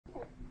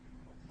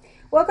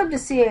Welcome to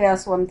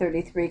CAS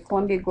 133,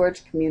 Columbia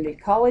Gorge Community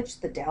College,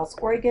 the Dalles,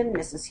 Oregon,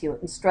 Mrs.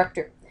 Hughitt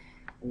instructor.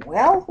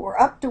 Well, we're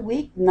up to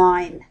week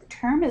 9.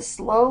 Term is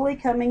slowly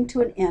coming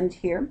to an end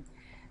here.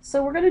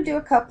 So we're going to do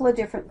a couple of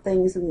different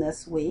things in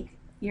this week.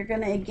 You're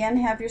going to again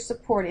have your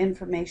support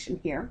information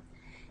here.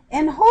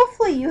 And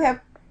hopefully you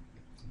have...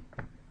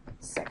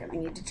 Second, I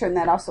need to turn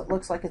that off so it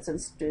looks like it's in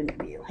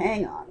student view.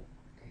 Hang on.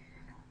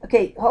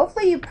 Okay,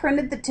 hopefully you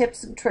printed the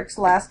tips and tricks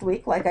last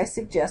week like I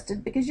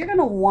suggested, because you're going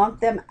to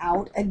want them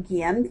out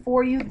again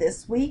for you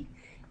this week,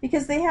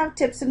 because they have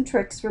tips and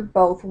tricks for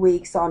both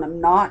weeks on them,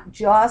 not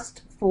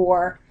just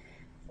for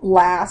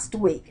last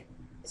week.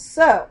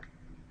 So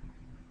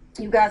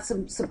you've got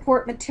some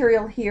support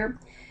material here.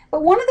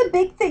 But one of the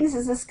big things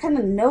is this kind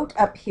of note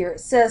up here.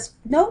 It says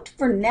note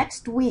for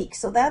next week.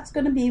 So that's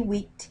going to be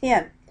week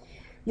 10.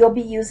 You'll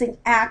be using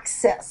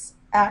Access.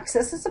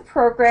 Access is a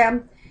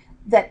program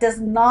that does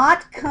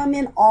not come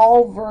in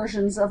all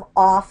versions of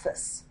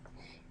Office.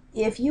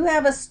 If you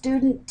have a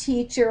student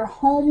teacher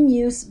home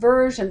use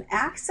version,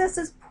 Access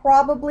is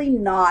probably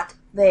not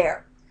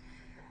there.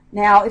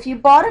 Now, if you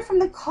bought it from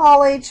the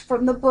college,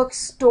 from the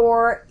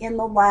bookstore in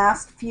the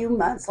last few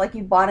months, like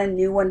you bought a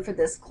new one for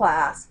this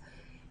class,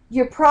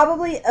 you're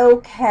probably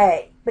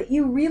okay, but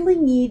you really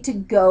need to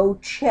go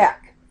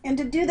check. And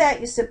to do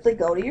that, you simply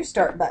go to your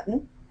Start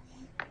button.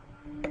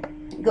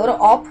 Go to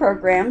All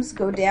Programs,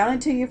 go down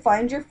until you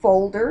find your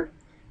folder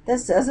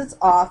that says it's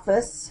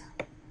Office.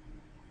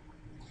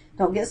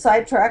 Don't get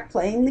sidetracked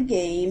playing the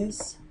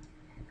games.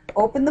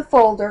 Open the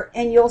folder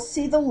and you'll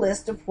see the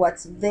list of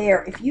what's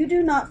there. If you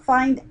do not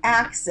find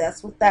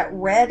Access with that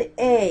red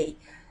A,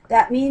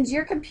 that means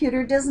your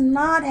computer does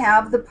not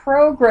have the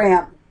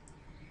program.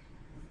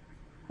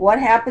 What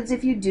happens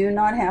if you do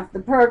not have the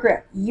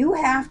program? You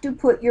have to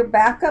put your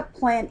backup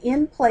plan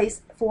in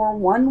place for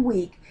 1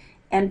 week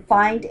and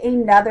find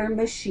another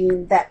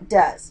machine that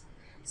does.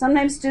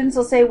 Sometimes students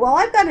will say, well,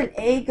 I've got an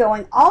A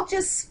going, I'll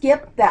just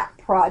skip that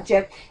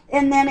project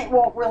and then it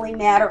won't really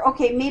matter.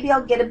 Okay, maybe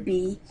I'll get a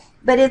B,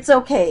 but it's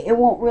okay, it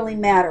won't really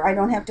matter. I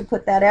don't have to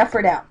put that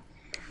effort out.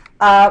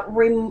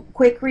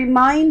 Quick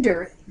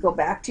reminder, go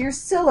back to your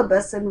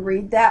syllabus and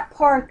read that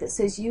part that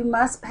says you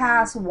must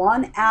pass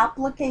 1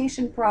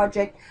 application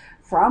project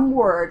from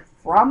Word,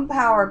 from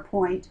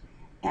PowerPoint,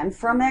 and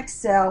from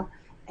Excel,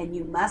 and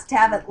you must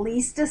have at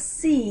least a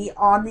C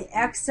on the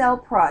Excel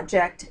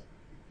project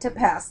to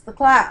pass the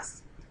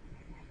class.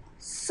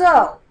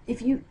 So,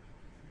 if you,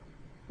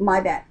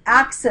 my bad,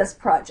 Access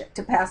project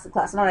to pass the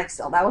class, not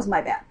Excel, that was my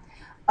bad.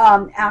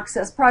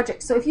 Access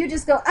project. So if you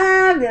just go,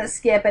 I'm going to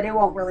skip it, it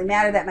won't really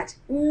matter that much.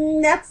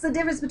 That's the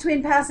difference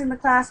between passing the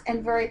class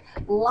and very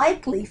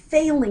likely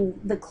failing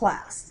the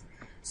class.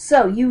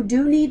 So you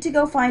do need to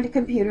go find a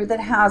computer that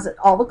has it.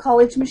 All the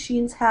college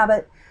machines have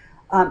it.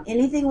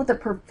 Anything with a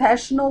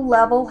professional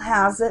level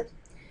has it.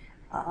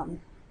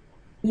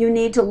 You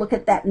need to look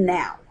at that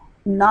now,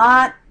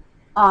 not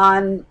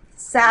on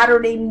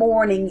Saturday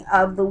morning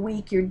of the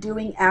week you're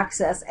doing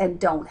Access and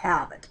don't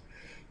have it.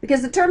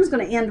 Because the term is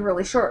going to end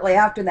really shortly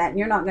after that, and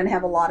you're not going to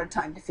have a lot of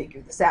time to figure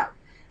this out.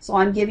 So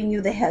I'm giving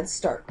you the head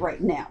start right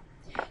now.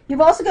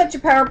 You've also got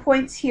your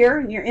PowerPoints here,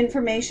 and your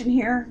information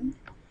here,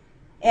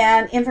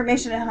 and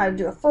information on how to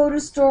do a photo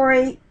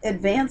story,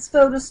 advanced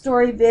photo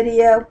story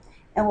video,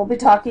 and we'll be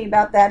talking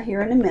about that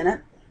here in a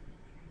minute.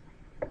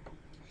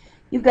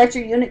 You've got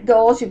your unit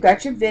goals, you've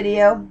got your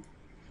video,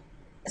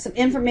 some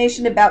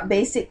information about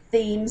basic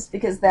themes,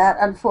 because that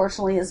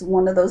unfortunately is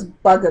one of those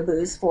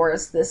bugaboos for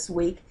us this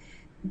week.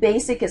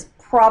 Basic is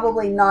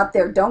probably not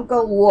there. Don't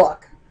go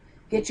look.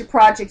 Get your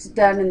projects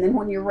done, and then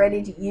when you're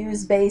ready to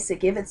use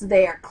Basic, if it's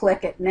there,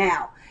 click it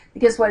now.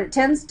 Because what it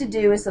tends to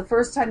do is the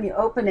first time you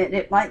open it,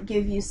 it might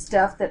give you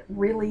stuff that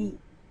really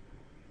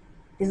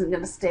isn't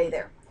going to stay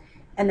there.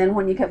 And then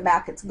when you come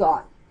back, it's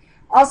gone.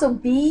 Also,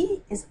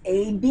 B is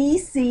A, B,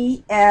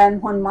 C,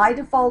 and when my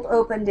default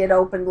opened, it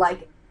opened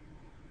like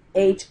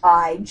H,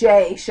 I,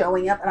 J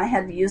showing up, and I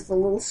had to use the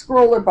little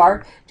scroller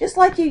bar, just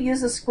like you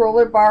use a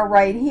scroller bar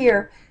right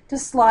here to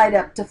slide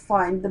up to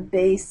find the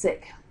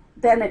Basic.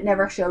 Then it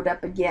never showed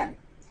up again.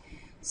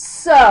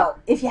 So,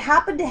 if you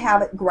happen to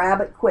have it,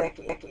 grab it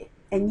quick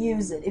and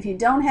use it. If you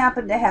don't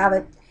happen to have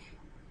it,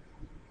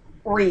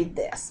 read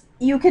this.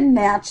 You can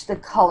match the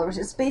colors.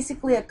 It's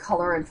basically a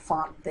color and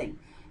font thing.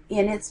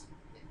 And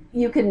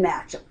you can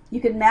match them. You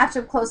can match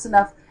them close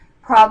enough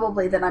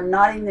probably that I'm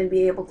not even going to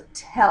be able to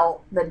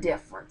tell the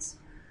difference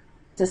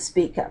to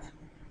speak of.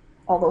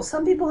 Although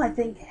some people, I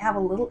think, have a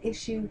little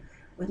issue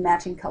with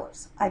matching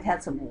colors. I've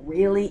had some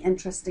really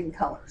interesting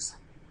colors.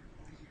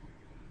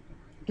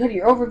 Go to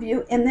your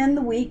overview, and then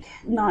the week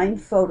 9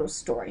 photo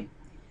story.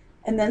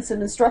 And then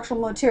some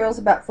instructional materials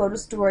about photo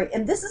story.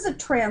 And this is a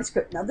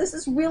transcript. Now, this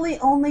is really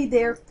only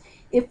there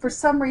if for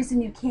some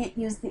reason you can't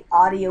use the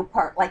audio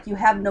part, like you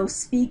have no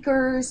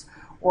speakers,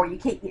 or you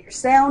can't get your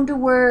sound to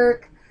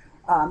work,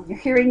 you're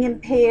hearing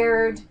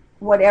impaired,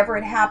 whatever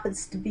it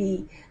happens to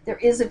be, there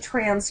is a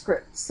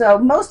transcript. So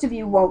most of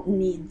you won't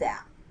need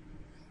that,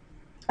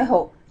 I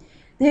hope.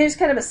 Here's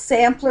kind of a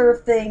sampler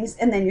of things,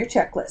 and then your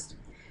checklist.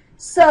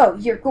 So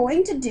you're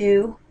going to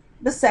do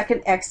the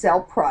second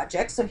Excel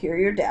project. So here are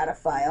your data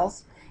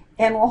files.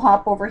 And we'll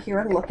hop over here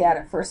and look at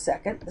it for a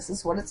second. This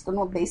is what it's going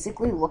to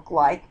basically look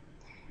like.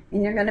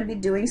 And you're going to be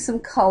doing some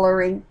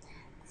coloring.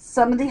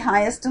 Some of the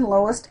highest and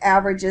lowest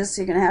averages,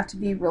 so you're going to have to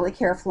be really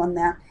careful on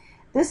that.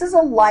 This is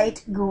a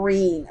light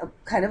green,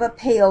 kind of a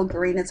pale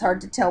green. It's hard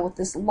to tell with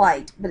this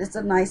light, but it's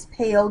a nice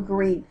pale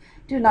green.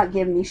 Do not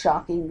give me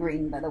shocking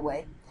green, by the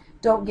way.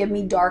 Don't give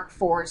me dark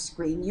forest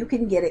green. You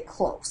can get it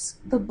close.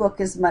 The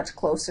book is much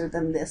closer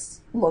than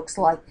this looks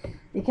like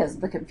because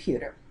of the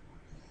computer.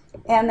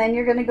 And then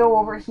you're going to go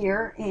over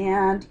here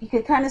and you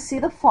can kind of see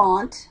the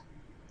font.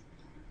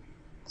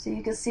 So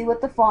you can see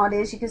what the font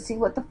is. You can see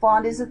what the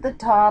font is at the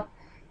top.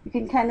 You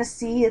can kind of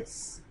see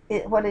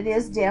what it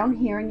is down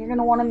here, and you're going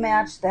to want to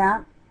match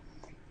that.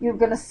 You're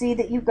going to see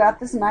that you've got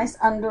this nice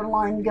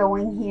underline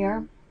going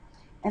here.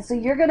 And so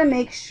you're going to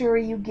make sure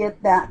you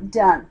get that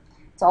done.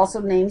 It's also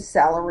named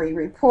Salary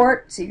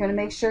Report, so you're going to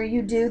make sure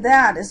you do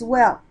that as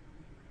well.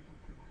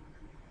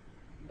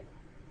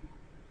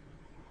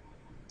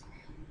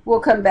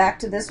 We'll come back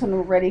to this when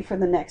we're ready for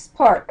the next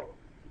part.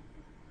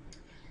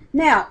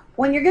 Now,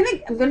 I'm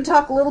going to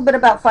talk a little bit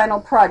about final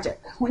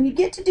project. When you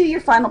get to do your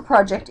final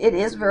project, it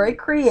is very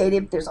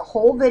creative. There's a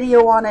whole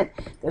video on it.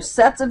 There's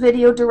sets of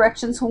video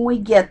directions when we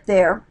get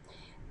there.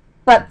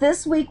 But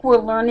this week we're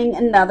learning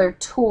another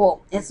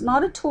tool. It's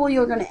not a tool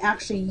you're going to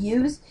actually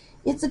use.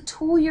 It's a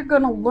tool you're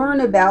going to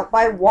learn about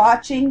by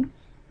watching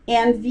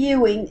and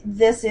viewing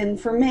this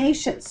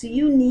information. So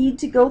you need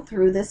to go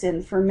through this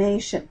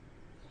information.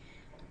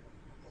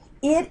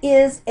 It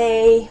is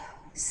a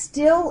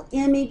still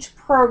image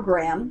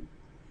program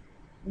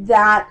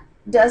that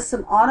does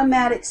some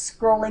automatic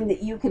scrolling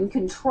that you can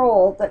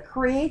control that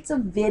creates a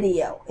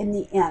video in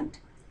the end.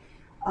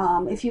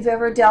 If you've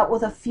ever dealt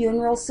with a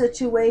funeral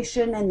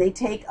situation and they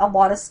take a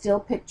lot of still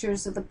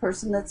pictures of the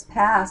person that's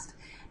passed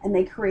and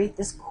they create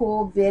this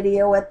cool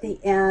video at the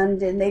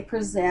end and they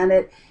present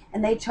it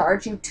and they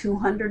charge you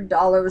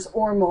 $200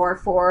 or more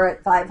for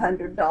it,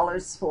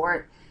 $500 for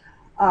it.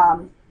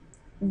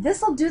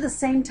 This will do the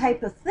same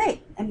type of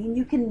thing. I mean,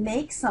 you can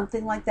make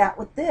something like that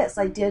with this.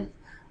 I did,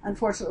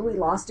 unfortunately, we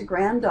lost a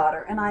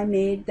granddaughter, and I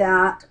made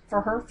that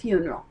for her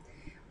funeral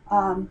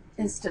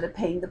instead of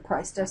paying the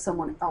price to have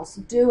someone else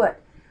do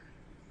it.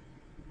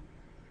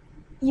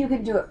 You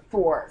can do it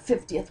for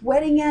 50th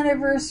wedding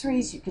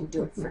anniversaries. You can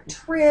do it for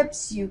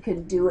trips. You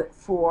can do it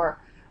for,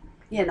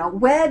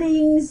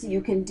 weddings.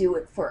 You can do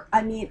it for,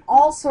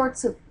 all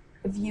sorts of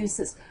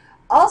uses.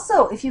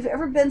 Also, if you've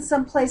ever been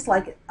someplace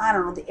like, I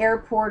don't know, the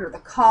airport or the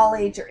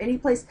college or any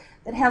place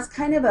that has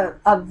kind of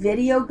a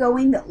video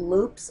going that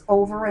loops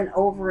over and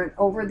over and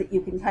over that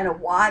you can kind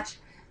of watch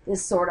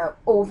this sort of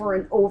over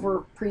and over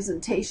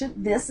presentation,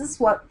 this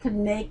is what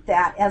can make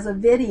that as a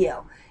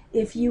video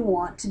if you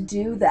want to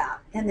do that.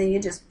 And then you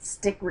just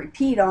stick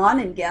repeat on,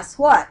 and guess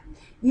what?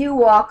 You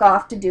walk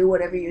off to do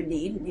whatever you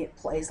need and it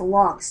plays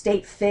along.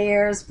 State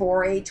fairs,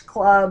 4-H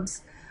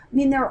clubs.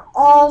 There are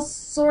all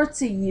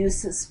sorts of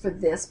uses for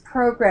this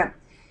program.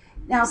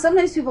 Now,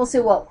 sometimes people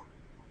say, well,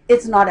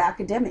 it's not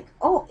academic.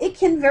 Oh, it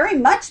can very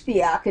much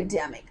be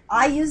academic.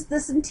 I use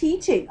this in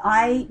teaching.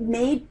 I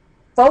made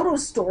photo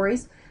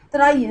stories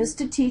that I use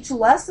to teach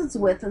lessons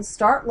with and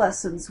start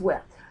lessons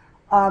with.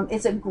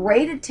 It's a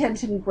great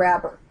attention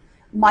grabber.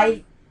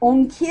 My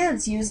own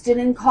kids used it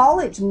in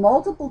college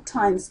multiple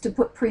times to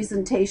put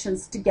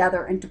presentations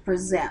together and to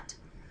present.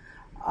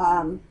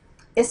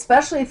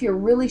 Especially if you're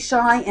really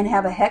shy and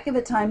have a heck of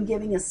a time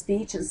giving a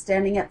speech and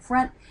standing up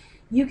front,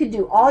 you can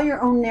do all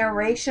your own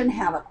narration,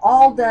 have it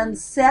all done,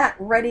 set,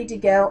 ready to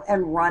go,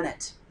 and run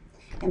it.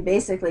 And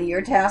basically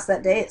your task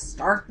that day is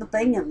start the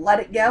thing and let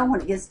it go.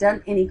 When it gets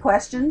done, any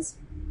questions?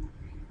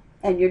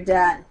 And you're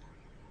done.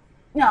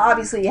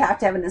 Obviously you have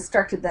to have an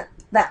instructor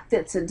that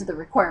fits into the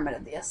requirement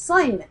of the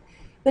assignment.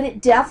 But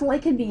it definitely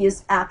can be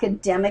used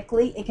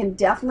academically. It can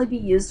definitely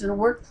be used in a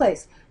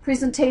workplace.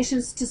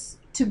 Presentations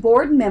to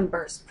board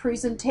members,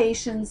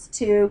 presentations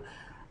to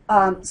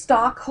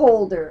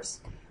stockholders.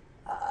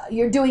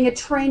 You're doing a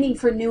training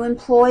for new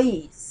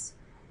employees.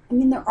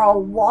 There are a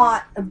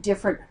lot of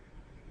different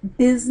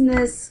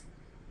business,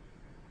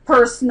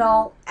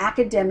 personal,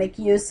 academic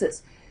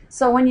uses.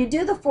 So when you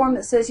do the form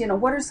that says,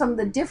 what are some of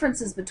the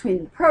differences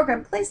between the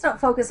program, please don't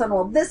focus on,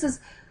 well, this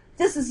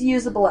is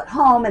usable at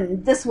home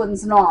and this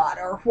one's not,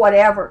 or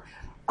whatever.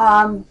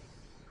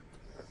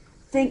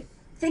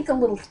 Think a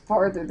little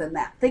farther than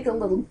that. Think a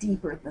little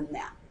deeper than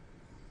that.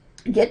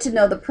 Get to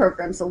know the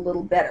programs a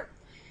little better.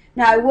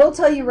 Now, I will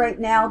tell you right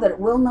now that it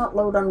will not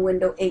load on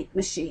Windows 8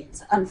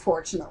 machines,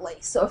 unfortunately.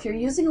 So if you're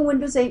using a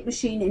Windows 8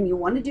 machine and you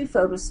want to do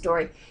Photo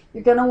Story,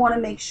 you're going to want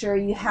to make sure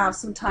you have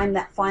some time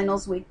that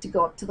finals week to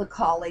go up to the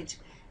college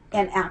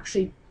and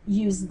actually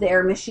use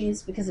their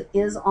machines, because it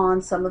is on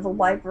some of the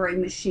library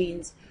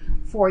machines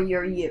for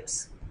your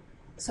use.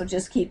 So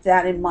just keep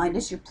that in mind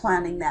as you're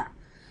planning that.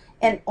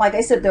 And like I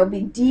said, there'll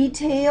be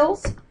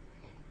details.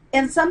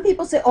 And some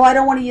people say, oh, I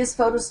don't want to use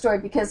Photo Story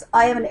because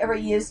I haven't ever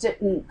used it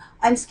and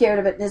I'm scared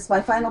of it and it's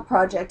my final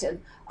project and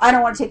I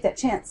don't want to take that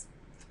chance.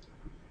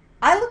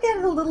 I look at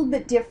it a little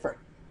bit different.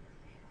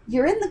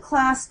 You're in the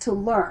class to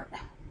learn.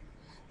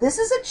 This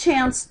is a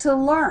chance to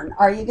learn.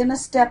 Are you going to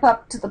step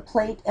up to the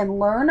plate and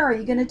learn, or are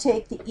you going to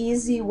take the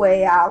easy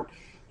way out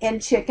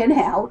and chicken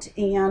out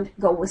and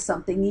go with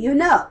something you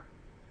know?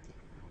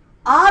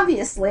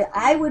 Obviously,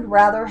 I would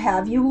rather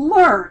have you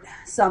learn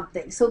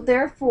something. So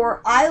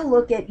therefore, I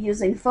look at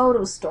using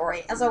Photo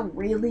Story as a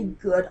really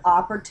good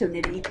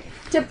opportunity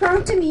to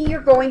prove to me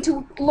you're going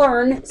to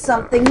learn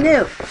something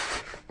new.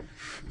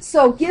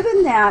 So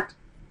given that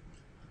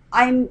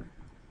I'm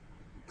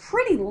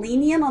pretty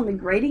lenient on the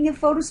grading of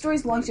photo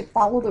stories as long as you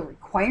follow the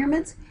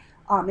requirements,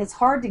 it's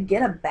hard to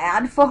get a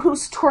bad photo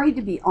story,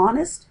 to be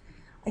honest.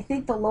 I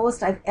think the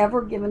lowest I've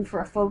ever given for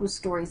a photo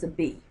story is a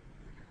B.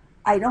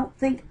 I don't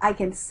think I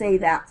can say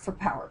that for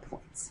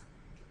PowerPoints.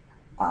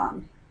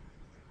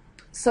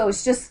 So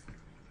it's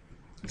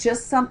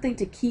just something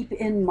to keep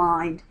in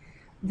mind,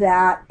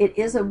 that it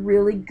is a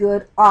really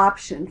good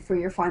option for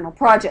your final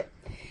project.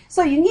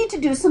 So you need to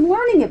do some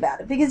learning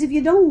about it, because if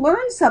you don't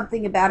learn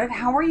something about it,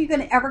 how are you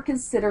going to ever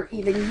consider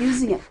even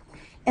using it?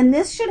 And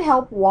this should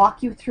help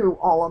walk you through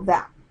all of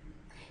that.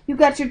 You've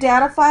got your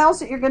data files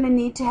that you're going to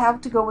need to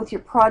have to go with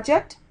your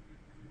project.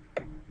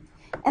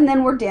 And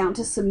then we're down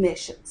to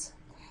submissions.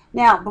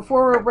 Now,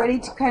 before we're ready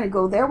to kind of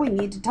go there, we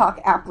need to talk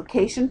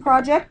application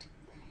project.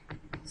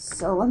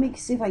 So let me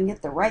see if I can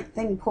get the right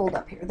thing pulled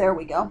up here. There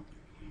we go.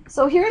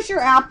 So here's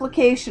your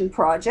application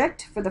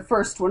project for the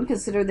first one.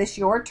 Consider this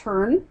your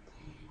turn.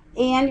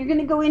 And you're going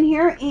to go in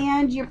here,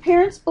 and your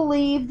parents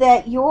believe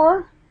that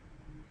your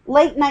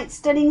late night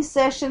studying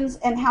sessions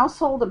and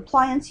household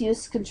appliance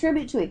use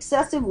contribute to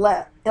excessive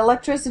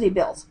electricity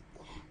bills.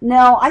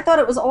 No, I thought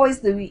it was always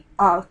the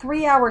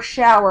 3-hour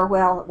shower.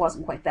 Well, it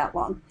wasn't quite that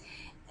long.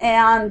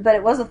 But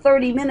it was a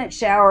 30-minute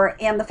shower,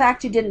 and the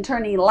fact you didn't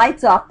turn any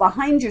lights off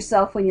behind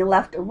yourself when you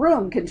left a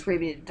room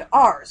contributed to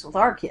ours with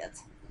our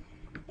kids.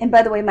 And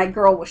by the way, my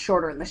girl was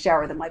shorter in the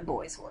shower than my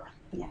boys were.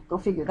 Yeah, go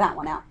figure that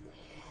one out.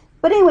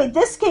 But anyway,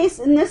 this case,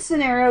 in this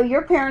scenario,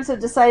 your parents have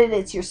decided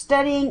it's your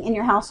studying and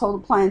your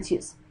household appliance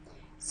use.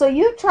 So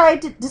you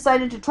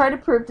decided to try to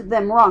prove to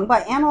them wrong by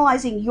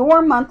analyzing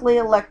your monthly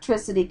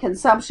electricity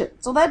consumption.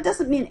 So that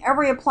doesn't mean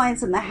every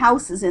appliance in the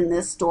house is in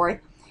this story.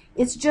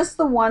 It's just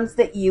the ones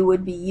that you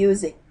would be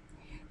using.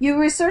 You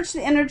research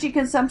the energy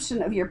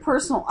consumption of your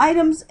personal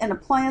items and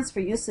appliance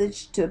for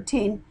usage to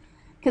obtain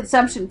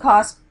consumption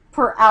costs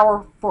per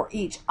hour for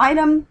each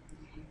item.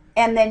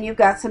 And then you've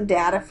got some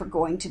data for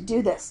going to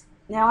do this.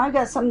 Now I've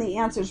got some of the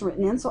answers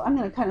written in, so I'm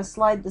going to kind of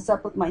slide this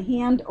up with my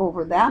hand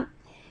over that.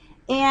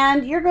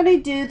 And you're going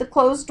to do the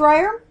clothes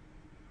dryer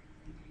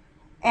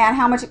and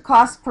how much it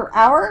costs per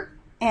hour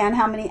and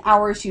how many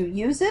hours you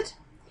use it.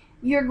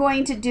 You're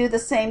going to do the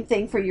same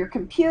thing for your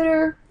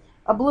computer,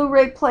 a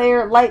Blu-ray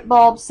player, light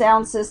bulb,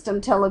 sound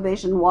system,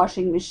 television,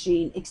 washing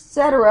machine,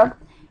 etc.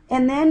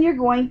 And then you're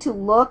going to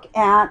look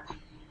at,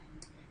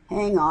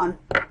 hang on,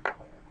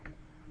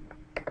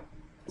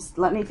 just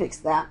let me fix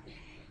that.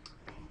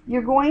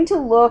 You're going to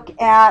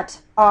look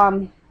at,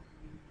 there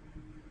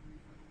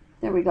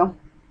we go,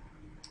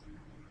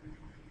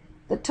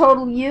 the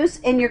total use,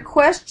 and your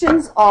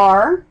questions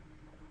are,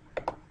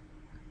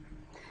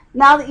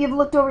 now that you've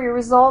looked over your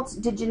results,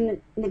 did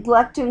you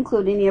neglect to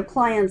include any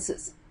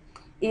appliances?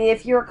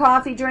 If you're a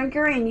coffee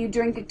drinker and you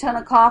drink a ton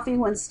of coffee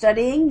when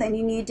studying, then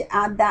you need to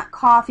add that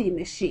coffee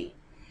machine.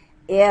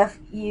 If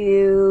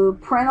you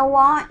print a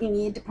lot, you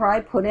need to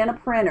probably put in a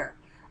printer.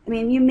 I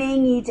mean, you may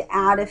need to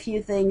add a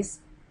few things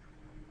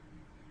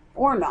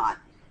or not.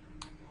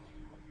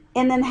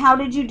 And then how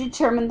did you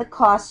determine the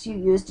costs you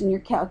used in your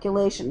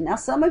calculation? Now,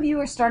 some of you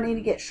are starting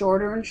to get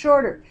shorter and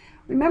shorter.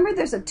 Remember,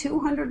 there's a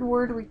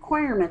 200-word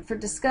requirement for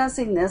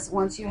discussing this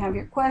once you have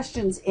your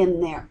questions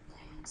in there.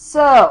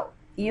 So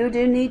you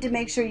do need to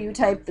make sure you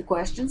type the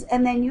questions,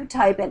 and then you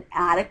type an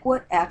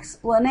adequate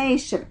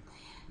explanation.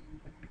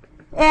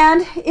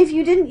 And if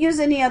you didn't use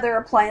any other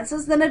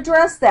appliances, then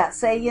address that.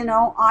 Say, you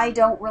know, I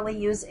don't really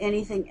use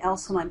anything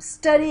else when I'm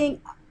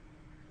studying,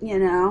 you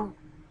know,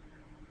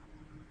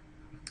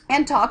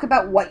 and talk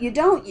about what you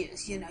don't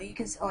use. You know, you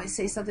can always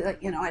say something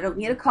like, you know, I don't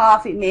need a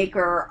coffee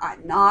maker.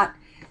 I'm not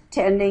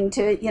tending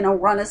to, you know,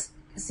 run a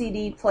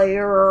CD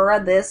player or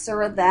a this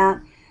or a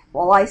that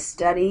while I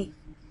study.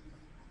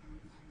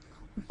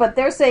 But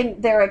they're saying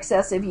they're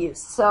excessive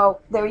use.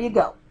 So there you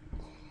go.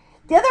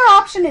 The other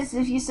option is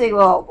if you say,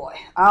 oh boy,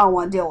 I don't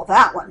want to deal with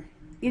that one.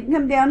 You can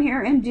come down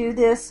here and do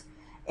this.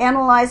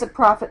 Analyze a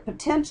profit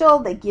potential.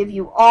 They give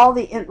you all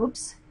the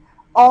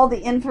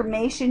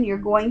information you're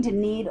going to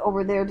need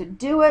over there to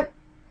do it.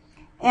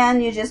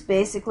 And you just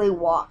basically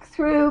walk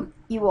through.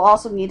 You will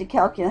also need to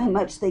calculate how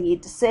much they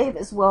need to save,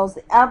 as well as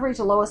the average,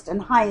 lowest,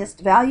 and highest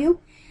value.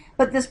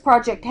 But this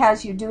project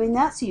has you doing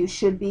that, so you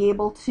should be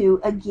able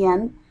to,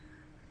 again,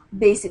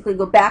 basically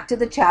go back to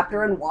the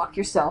chapter and walk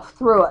yourself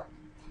through it.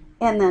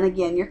 And then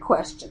again, your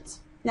questions.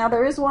 Now,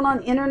 there is one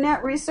on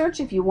internet research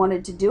if you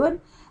wanted to do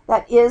it.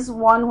 That is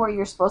one where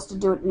you're supposed to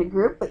do it in a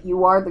group, but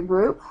you are the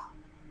group.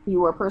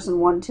 You are person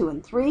 1, 2,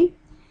 and 3.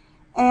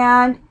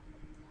 And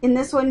In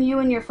this one, you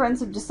and your friends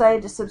have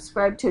decided to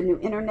subscribe to a new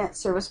internet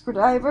service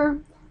provider,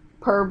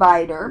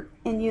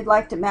 and you'd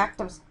like to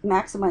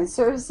maximize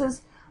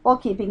services while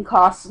keeping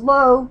costs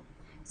low.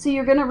 So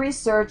you're going to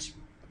research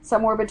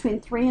somewhere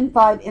between 3 and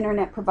 5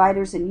 internet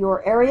providers in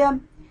your area.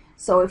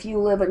 So if you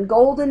live in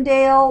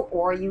Goldendale,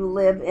 or you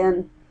live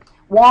in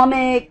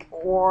Wamak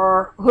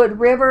or Hood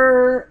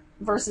River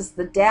versus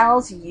the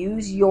Dalles,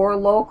 use your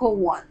local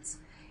ones.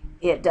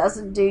 It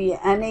doesn't do you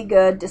any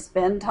good to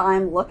spend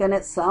time looking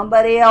at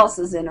somebody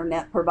else's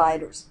internet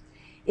providers.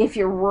 If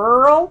you're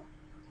rural,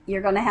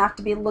 you're going to have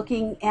to be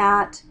looking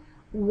at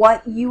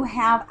what you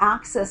have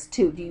access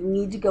to. Do you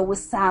need to go with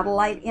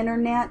satellite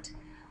internet?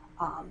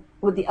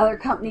 Would the other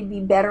company be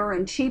better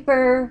and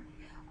cheaper?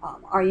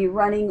 Are you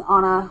running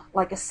on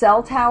a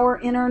cell tower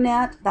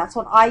internet? That's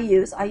what I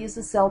use. I use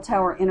the cell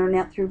tower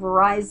internet through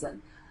Verizon.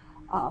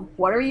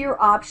 What are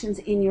your options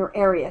in your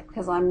area?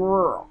 Because I'm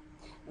rural,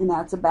 and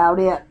that's about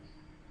it,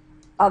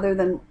 other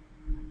than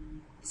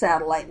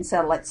satellite, and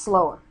satellite's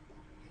slower.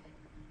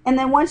 And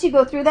then once you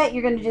go through that,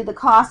 you're going to do the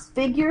cost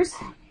figures.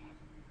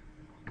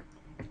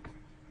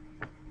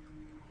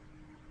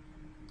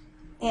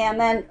 And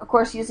then, of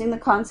course, using the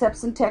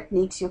concepts and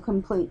techniques, you'll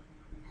complete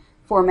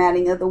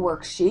formatting of the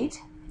worksheet.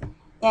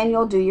 And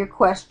you'll do your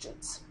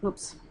questions.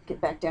 Oops,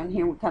 get back down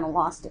here. We kind of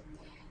lost it.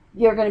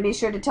 You're going to be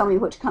sure to tell me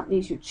which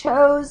companies you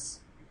chose,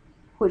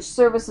 which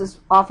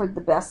services offered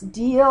the best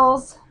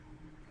deals,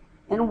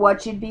 and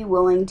what you'd be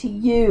willing to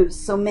use.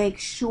 So make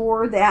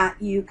sure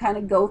that you kind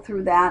of go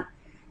through that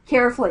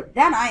carefully.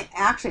 That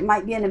actually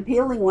might be an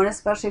appealing one,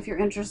 especially if you're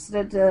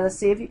interested to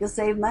see if you can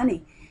save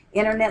money.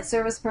 Internet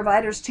service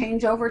providers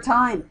change over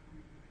time.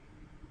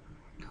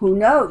 Who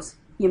knows?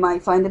 You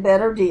might find a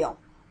better deal.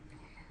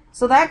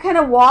 So that kind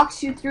of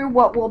walks you through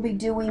what we'll be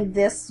doing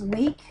this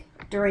week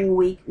during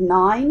week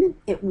 9.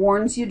 It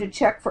warns you to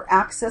check for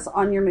access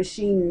on your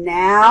machine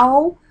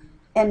now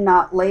and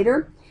not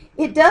later.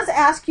 It does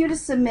ask you to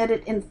submit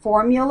it in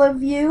formula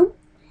view,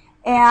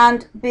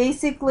 and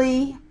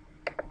basically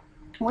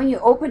when you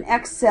open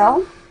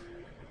Excel,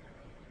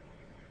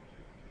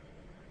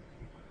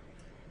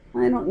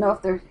 I don't know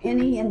if there's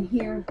any in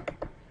here.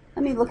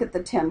 Let me look at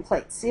the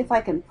template, see if I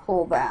can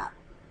pull that.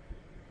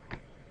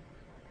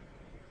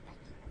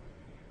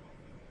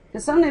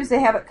 Because sometimes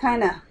they have it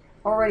kind of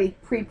already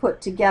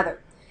pre-put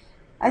together.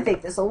 I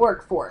think this will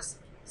work for us.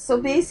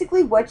 So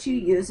basically what you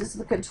use is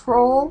the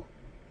control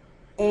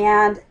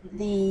and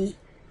the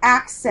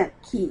accent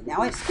key.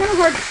 Now it's kind of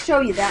hard to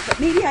show you that,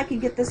 but maybe I can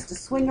get this to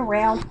swing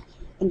around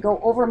and go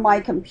over my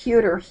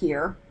computer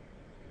here,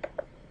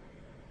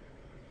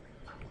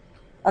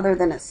 other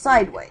than it's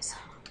sideways.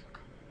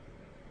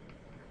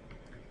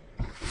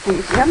 And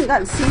if you haven't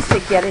gotten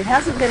seasick yet, it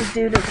hasn't been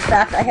due to the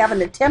fact I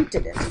haven't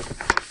attempted it.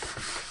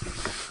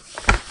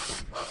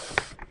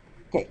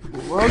 Okay,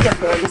 we'll get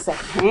there in a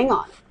second. Hang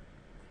on.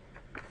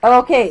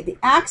 Okay, the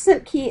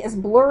accent key, as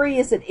blurry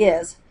as it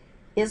is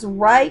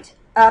right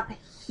up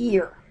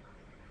here.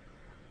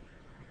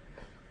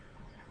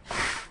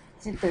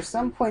 See if there's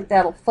some point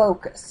that'll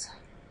focus.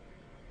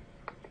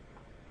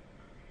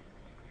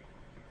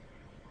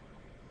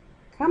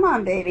 Come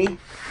on, baby.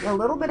 A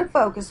little bit of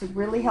focus would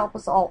really help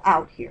us all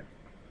out here.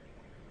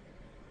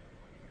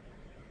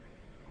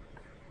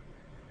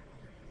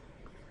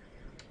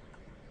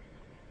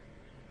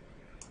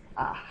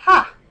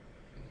 Aha!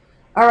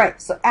 All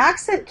right, so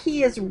accent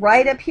key is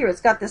right up here.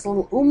 It's got this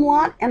little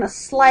umlaut and a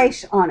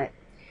slash on it.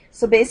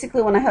 So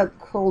basically when I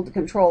hold the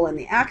control in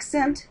the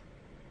accent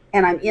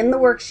and I'm in the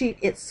worksheet,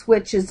 it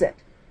switches it.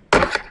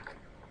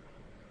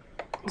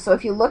 So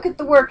if you look at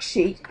the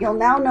worksheet, you'll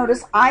now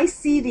notice I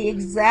see the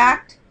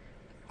exact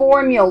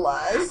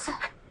formulas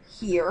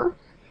here.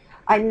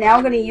 I'm now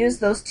going to use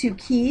those 2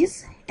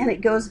 keys, and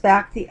it goes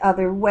back the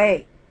other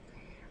way.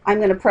 I'm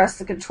going to press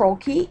the control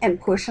key and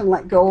push and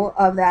let go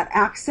of that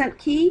accent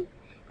key.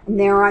 And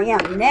there I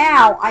am.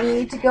 Now I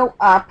need to go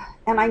up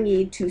and I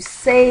need to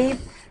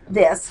save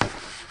this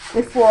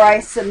before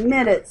I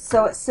submit it.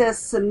 So it says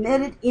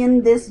submit it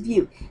in this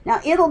view. Now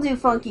it'll do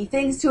funky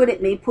things to it.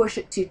 It may push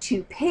it to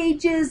 2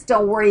 pages.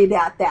 Don't worry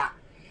about that.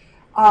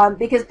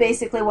 Because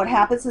basically what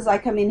happens is I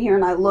come in here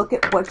and I look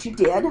at what you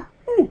did.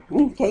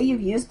 Okay, you've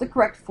used the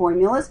correct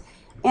formulas.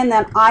 And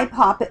then I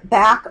pop it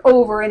back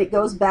over and it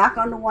goes back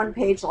onto 1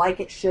 page like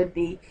it should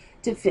be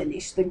to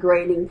finish the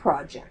grading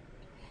project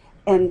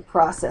and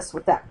process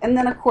with that. And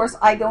then of course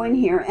I go in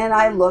here and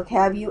I look,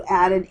 have you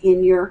added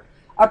in your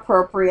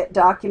appropriate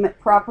document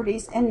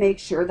properties, and make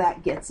sure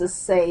that gets a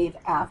save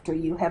after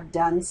you have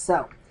done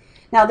so.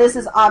 Now this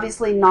is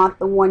obviously not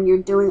the one you're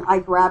doing. I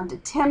grabbed a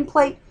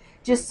template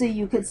just so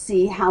you could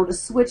see how to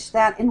switch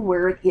that and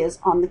where it is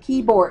on the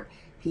keyboard.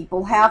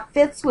 People have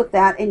fits with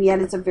that, and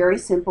yet it's a very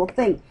simple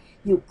thing.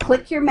 You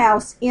click your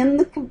mouse in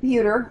the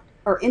computer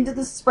or into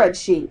the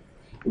spreadsheet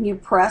and you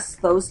press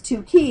those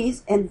 2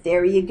 keys, and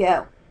there you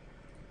go.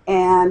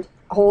 And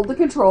hold the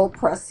control,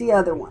 press the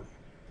other one.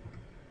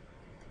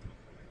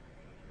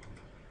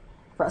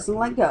 Press and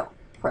let go.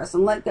 Press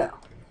and let go.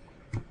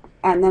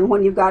 And then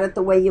when you've got it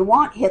the way you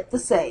want, hit the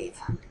save.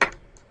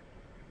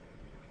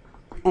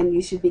 and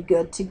you should be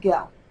good to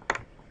go.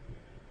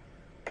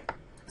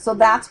 So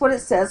that's what it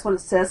says when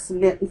it says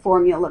submit in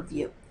formula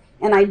view.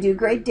 And I do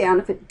grade down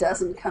if it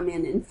doesn't come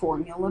in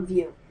formula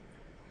view.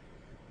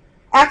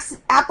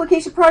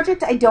 Application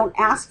project, I don't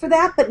ask for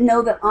that, but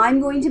know that I'm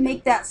going to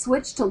make that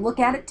switch to look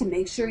at it to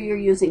make sure you're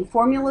using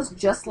formulas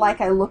just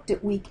like I looked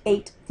at week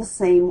 8 the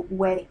same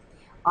way.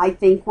 I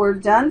think we're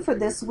done for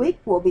this week.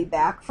 We'll be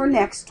back for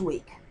next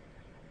week.